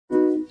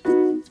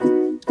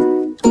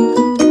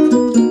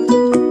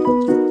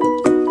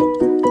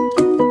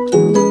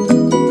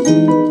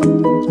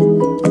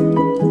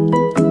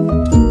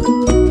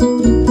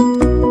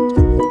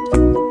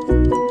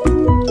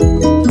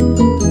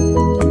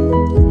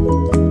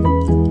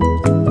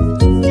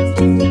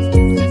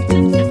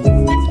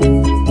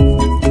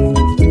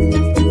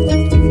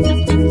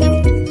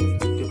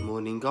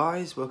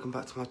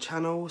welcome back to my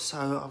channel.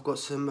 So I've got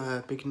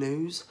some big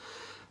news.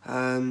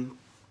 The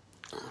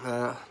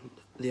other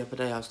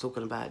day I was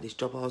talking about this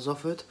job I was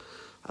offered.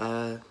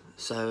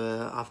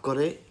 So I've got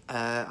it.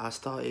 I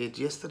started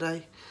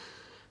yesterday.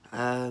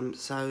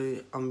 So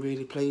I'm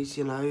really pleased,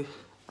 you know.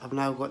 I've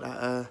now got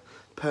that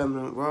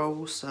permanent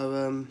role,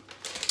 so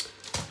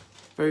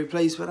very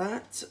pleased with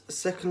that.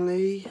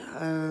 Secondly,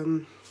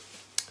 I'm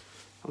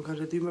going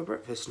to do my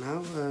breakfast now.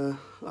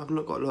 I've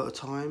not got a lot of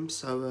time,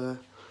 so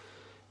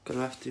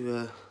gonna have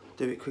to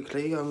do it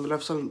quickly. I'm gonna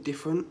have something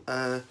different.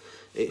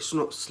 It's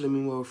not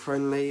Slimming World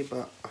friendly,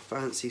 but I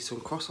fancy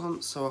some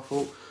croissants, so I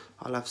thought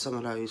I'll have some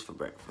of those for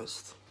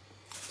breakfast.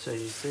 So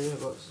you see,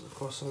 I've got some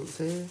croissants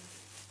here.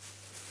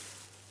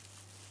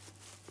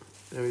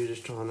 Then we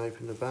just try and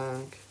open the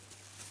bag.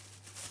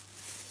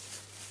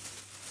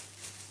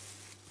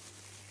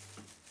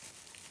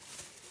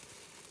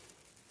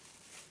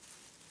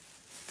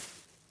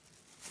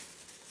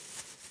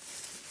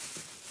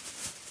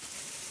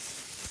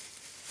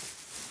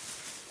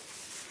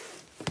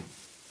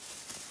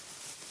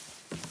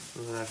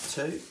 I'm going to have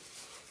two.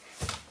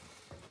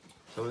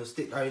 So I'm going to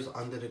stick those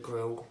under the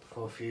grill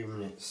for a few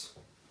minutes.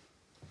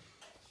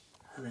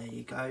 And there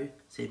you go.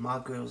 See, my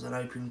grill's an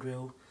open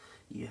grill.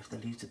 You have to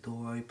leave the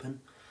door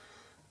open.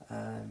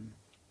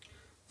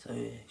 So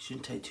it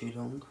shouldn't take too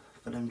long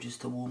for them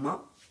just to warm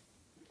up.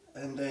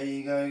 And there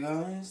you go,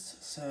 guys.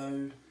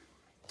 So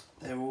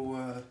they're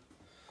all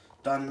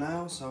done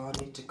now. So I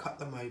need to cut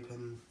them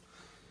open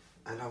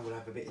and I'm going to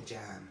have a bit of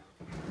jam.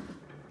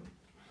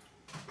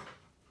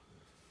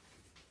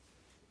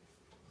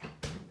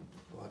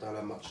 I don't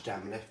have much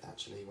jam left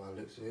actually by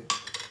the looks of it.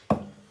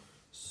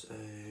 So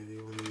we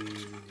will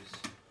use,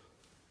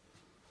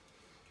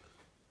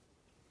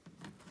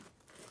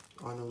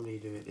 I normally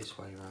do it this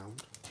way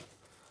round.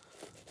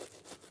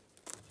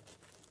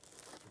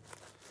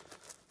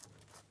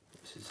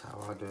 This is how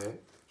I do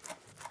it.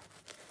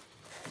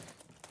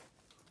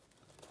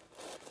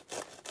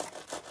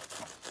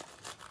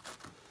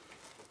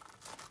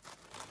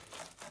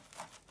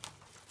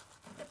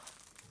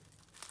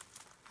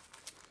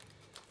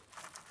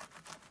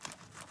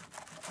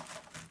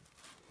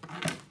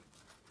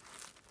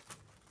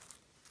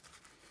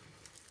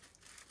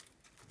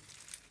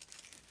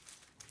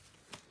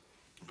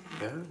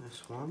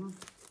 This one.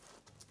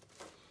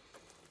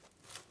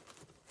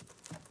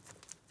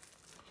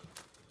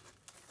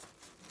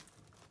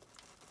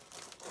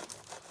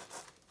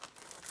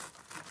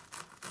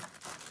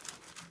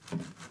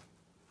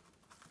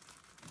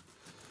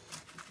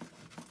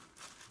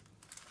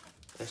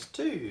 There's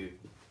two.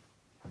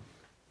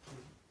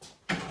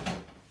 Let's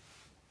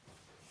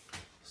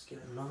get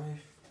a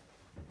knife.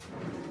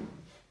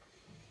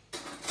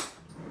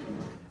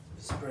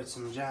 Spread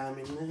some jam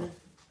in there.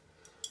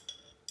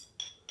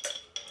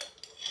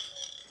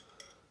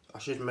 I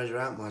should measure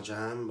out my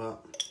jam,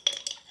 but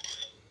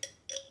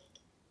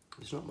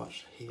there's not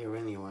much here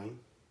anyway.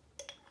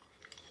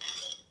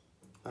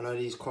 I know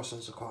these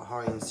croissants are quite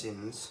high in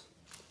sins,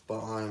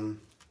 but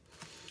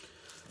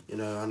you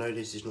know, I know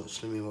this is not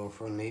Slimming World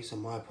friendly, so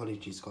my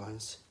apologies,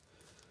 guys.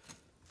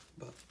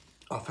 But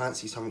I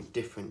fancy something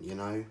different, you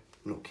know,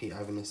 not keep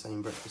having the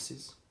same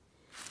breakfasts.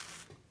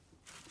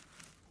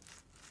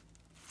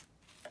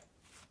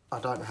 I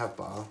don't have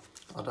butter.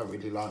 I don't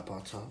really like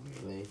butter,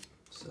 really,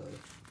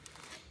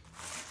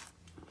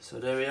 So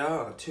there we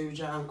are, 2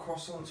 jam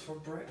croissants for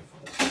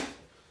breakfast.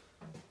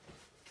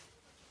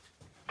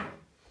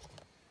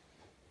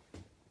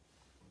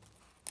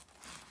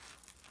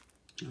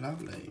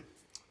 Lovely.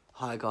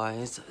 Hi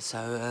guys,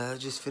 so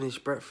just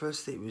finished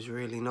breakfast. It was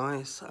really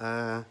nice,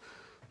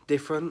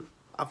 different.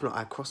 I've not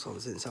had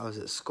croissants since I was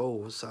at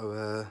school,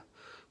 so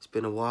it's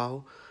been a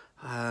while.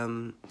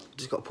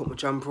 Just got to put my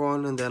jumper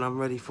on and then I'm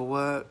ready for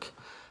work.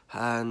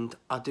 And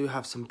I do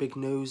have some big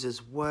news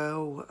as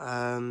well.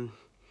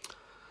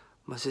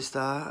 My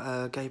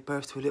sister gave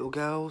birth to a little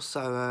girl, so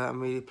I'm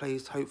really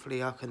pleased.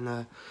 Hopefully I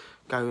can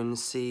go and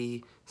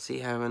see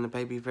her and the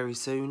baby very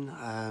soon.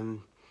 I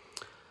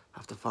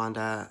have to find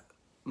out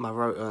my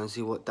rota and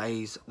see what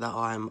days that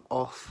I'm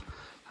off.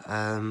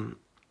 So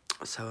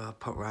I'll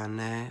pop around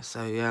there.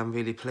 So yeah, I'm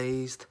really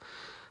pleased.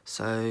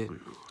 So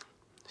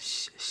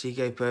she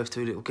gave birth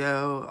to a little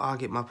girl. I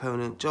get my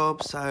permanent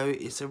job, so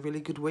it's a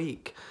really good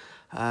week.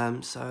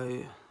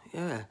 So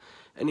yeah.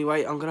 Anyway,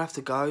 I'm going to have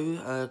to go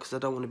because I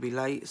don't want to be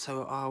late,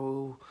 so I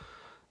will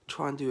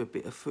try and do a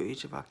bit of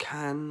footage if I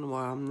can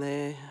while I'm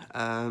there.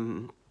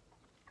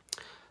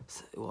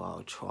 Well,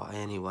 I'll try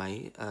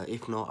anyway.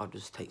 If not, I'll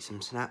just take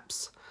some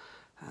snaps.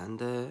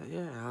 And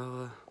yeah,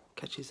 I'll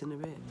catch you in a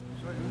bit.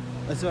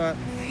 That's alright.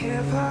 So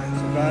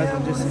guys,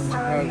 I'm just in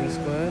Trafalgar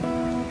Square,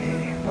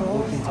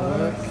 walking to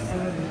work.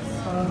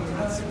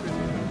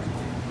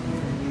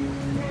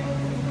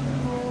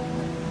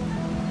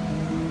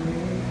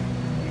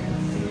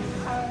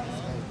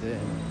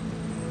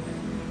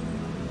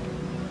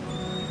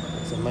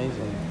 It's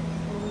amazing.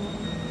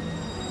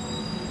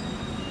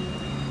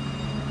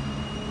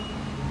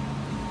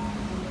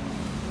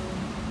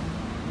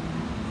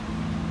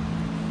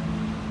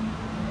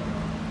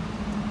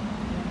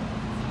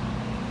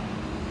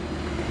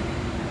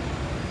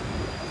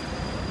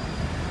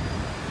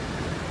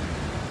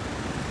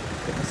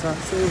 Bit of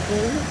sightseeing for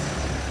us.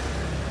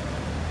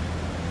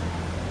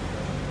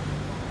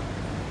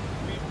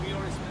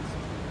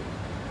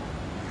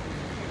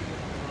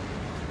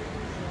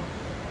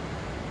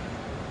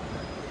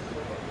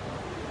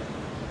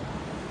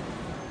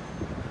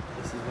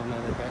 This is one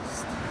of the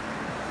best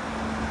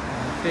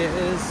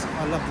theatres.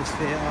 I love this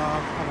theatre.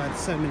 I've had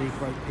so many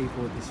great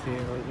people at this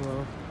theatre as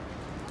well.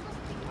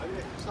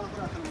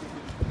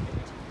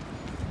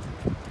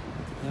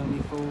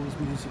 Only Fools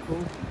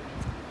musical.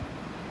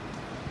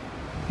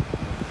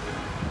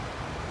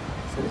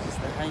 So this is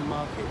the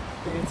Haymarket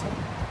Theatre.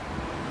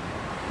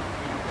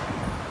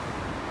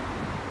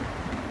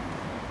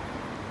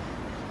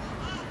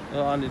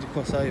 Oh, I need to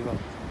cross over. I'm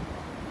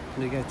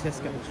going to go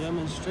Tesco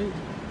German Street.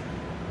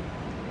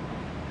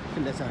 I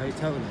think there's a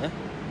hotel there.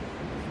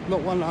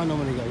 Not one that I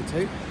normally go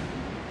to.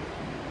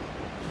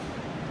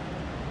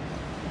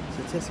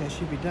 So Tesco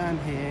should be down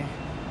here.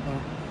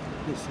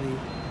 Literally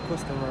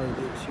across the road,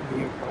 it should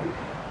be open.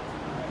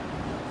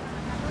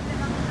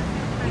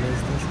 And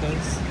there's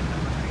Tesco's.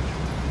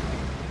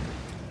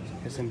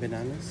 Get some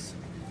bananas.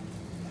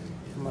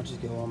 I might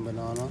just get one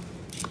banana.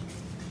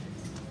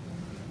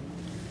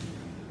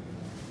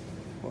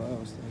 What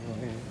else do we got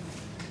here?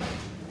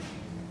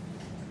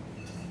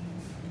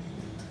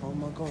 Oh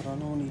my god, I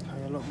normally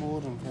pay a lot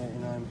more than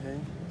 39p.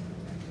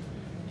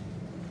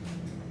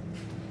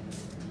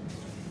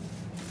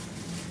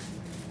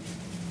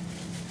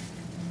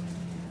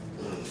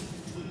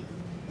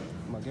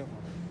 Might get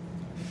one.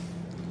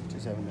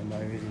 Just having a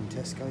nose in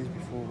Tesco's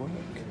before work.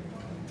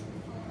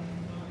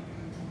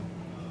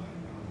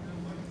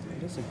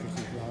 There's some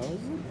pretty flowers,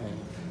 isn't there?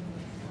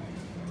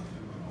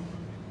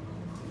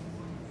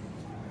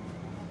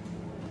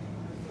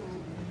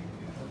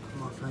 Look at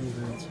my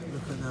favourite,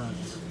 look at that.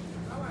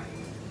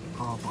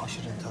 Oh, but I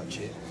shouldn't touch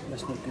it.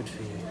 That's not good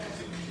for you.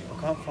 I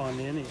can't find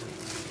any.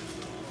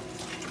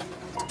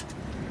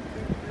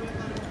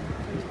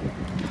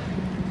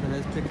 So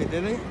there's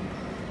Piccadilly.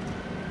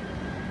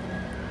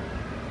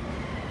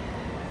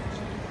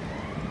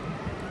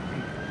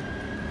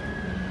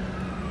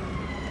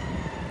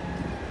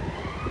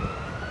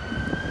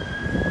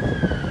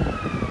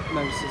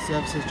 Emergency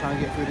services trying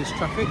to get through this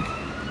traffic.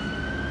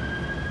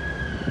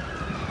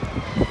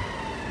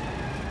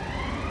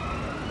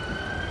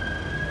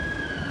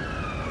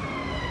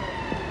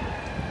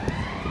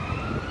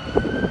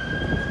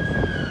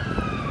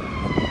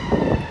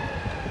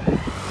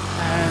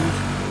 And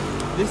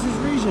this is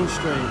Regent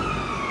Street.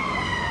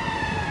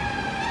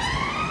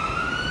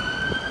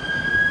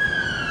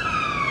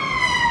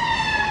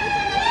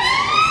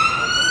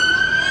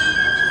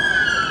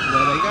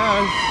 There they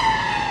go.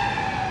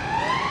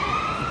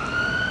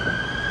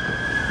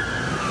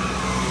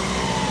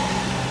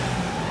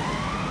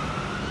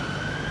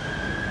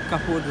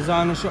 Couple of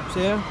designer shops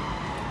here.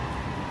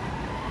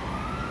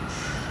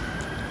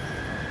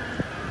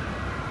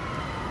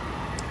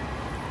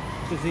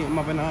 Just eating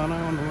my banana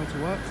on the way to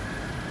work.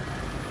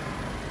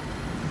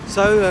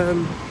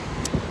 So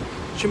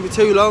shouldn't be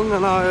too long,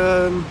 and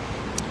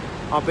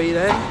I'll be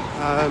there.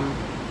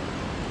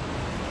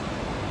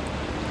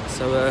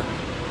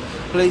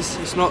 At least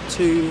it's not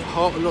too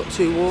hot, not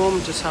too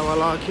warm, just how I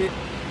like it.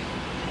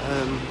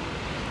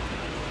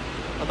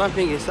 I don't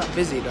think it's that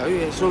busy though.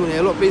 It's normally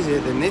a lot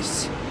busier than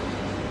this.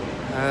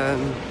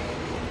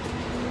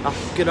 Up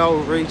good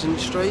old Regent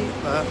Street,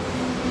 but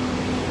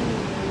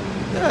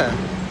yeah.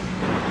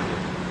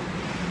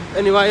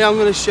 Anyway, I'm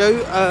going to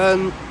shoot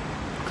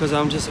because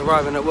I'm just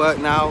arriving at work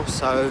now,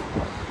 so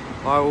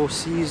I will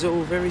see you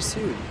all very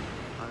soon.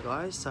 Hi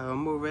guys, so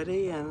I'm all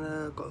ready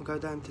and got to go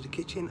down to the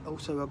kitchen.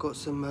 Also, I've got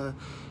some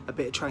a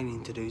bit of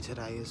training to do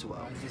today as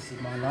well. This is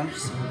my lunch.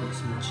 So I've got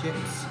some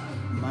chips,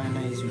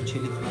 mayonnaise with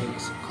chili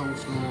flakes,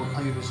 coleslaw,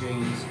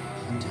 aubergines,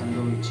 and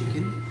tandoori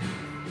chicken.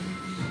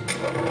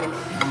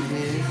 And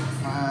here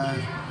I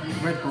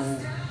have Red Bull.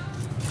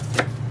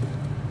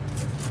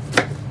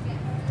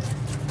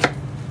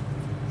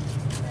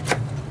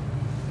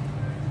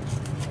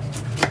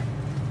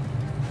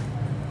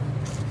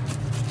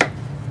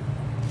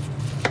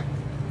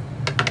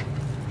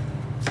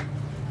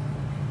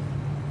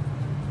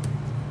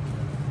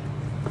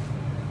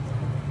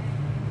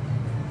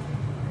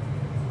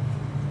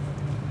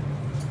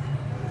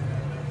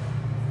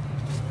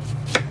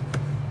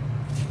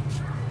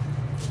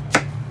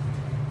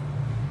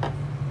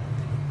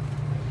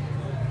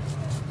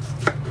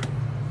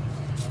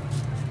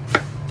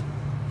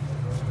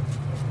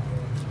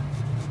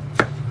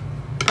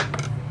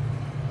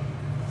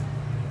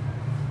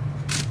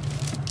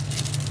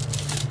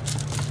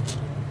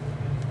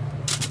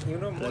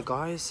 Hello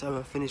guys, so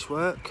I finished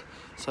work,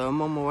 so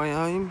I'm on my way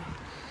home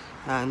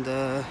and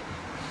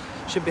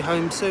should be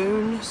home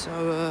soon,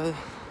 so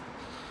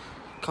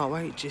can't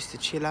wait just to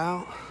chill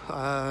out.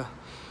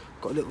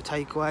 Got a little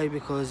takeaway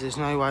because there's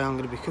no way I'm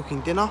going to be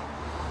cooking dinner,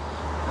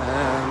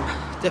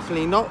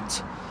 definitely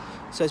not.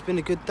 So it's been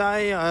a good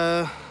day.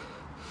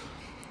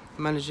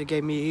 Manager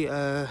gave me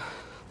a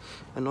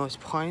nice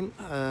pint,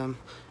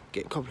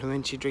 get a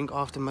complimentary drink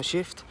after my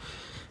shift,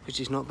 which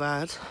is not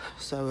bad.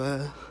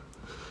 So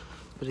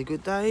Pretty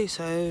good day,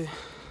 so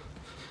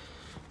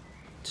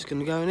just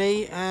gonna go and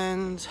eat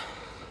and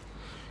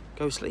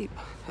go sleep.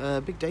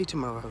 Big day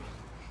tomorrow.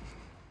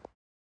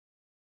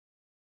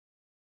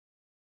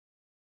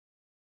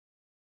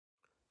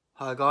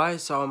 Hi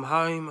guys, so I'm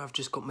home. I've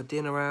just got my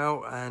dinner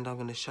out and I'm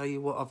gonna show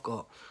you what I've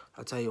got.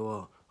 I'll tell you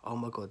what, oh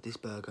my god, this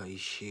burger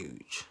is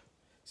huge.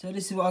 So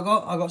this is what I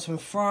got. I got some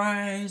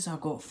fries, I've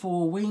got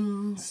 4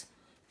 wings.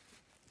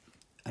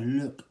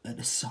 And look at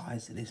the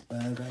size of this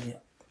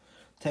burger.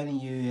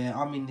 Telling you, yeah,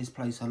 I'm in this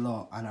place a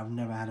lot and I've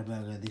never had a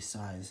burger this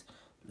size.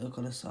 Look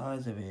at the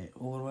size of it,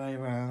 all the way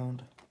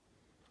around.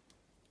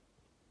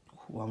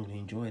 Oh, I'm going to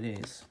enjoy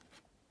this.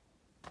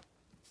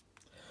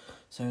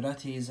 So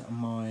that is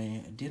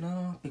my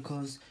dinner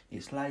because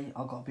it's late.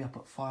 I've got to be up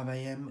at 5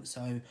 AM,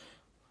 so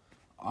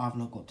I've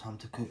not got time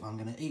to cook. I'm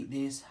going to eat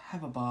this,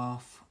 have a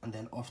bath, and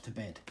then off to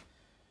bed.